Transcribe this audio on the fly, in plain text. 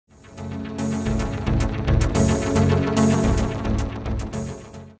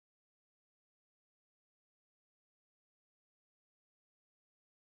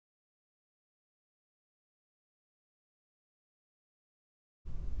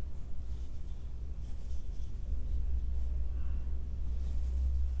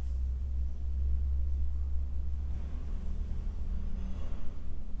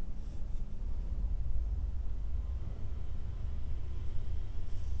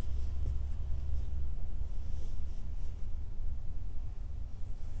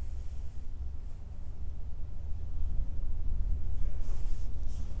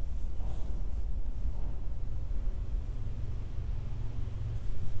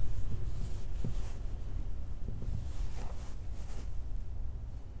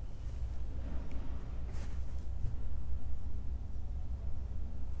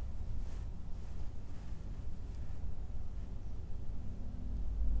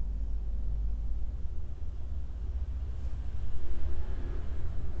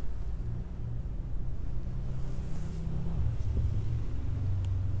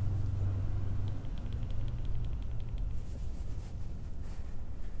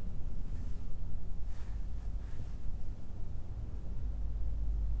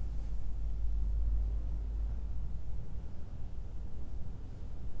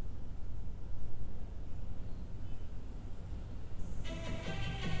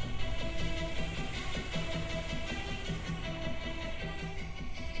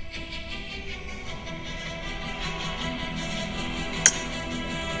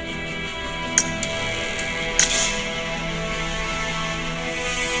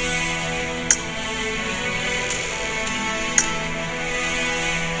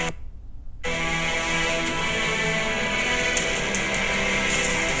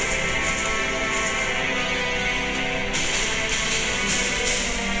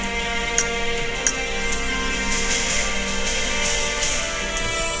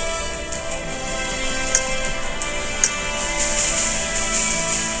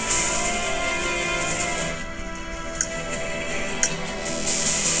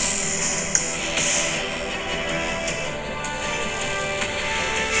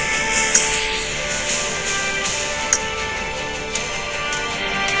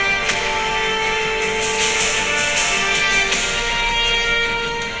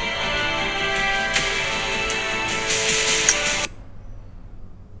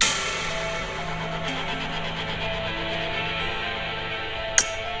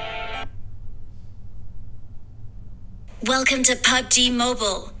Welcome to PUBG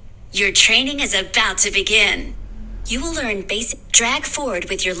Mobile. Your training is about to begin. You will learn basic drag forward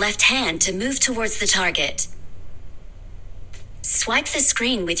with your left hand to move towards the target. Swipe the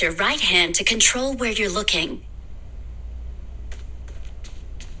screen with your right hand to control where you're looking.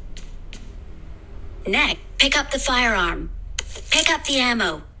 Next, pick up the firearm. Pick up the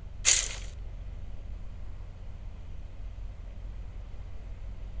ammo.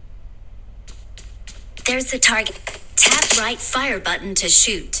 There's the target. Tap right fire button to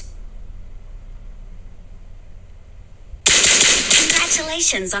shoot.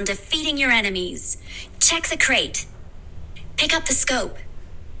 Congratulations on defeating your enemies. Check the crate. Pick up the scope.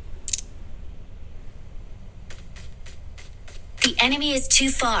 The enemy is too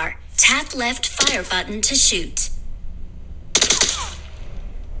far. Tap left fire button to shoot.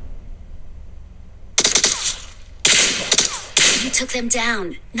 You took them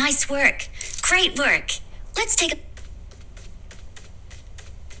down. Nice work. Great work. Let's take a...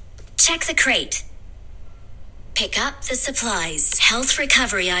 Check the crate. Pick up the supplies. Health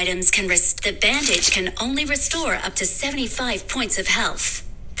recovery items can the bandage can only restore up to 75 points of health.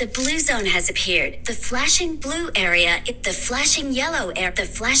 The blue zone has appeared. The flashing blue area, the flashing yellow area, the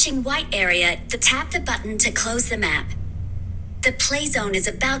flashing white area. Tap the button to close the map. The play zone is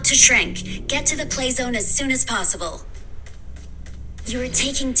about to shrink. Get to the play zone as soon as possible. You're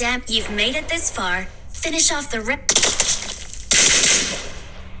taking damage. You've made it this far. Finish off the rep.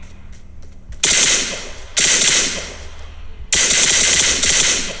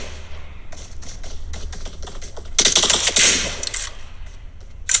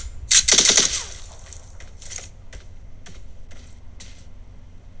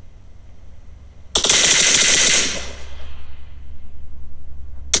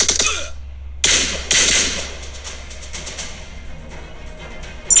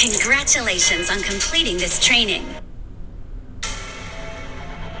 Congratulations on completing this training.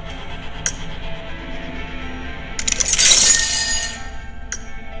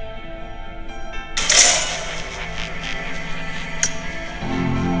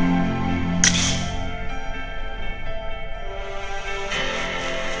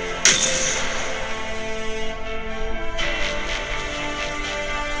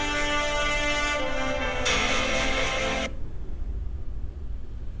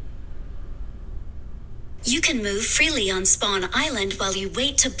 You can move freely on Spawn Island while you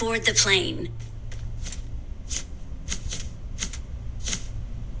wait to board the plane.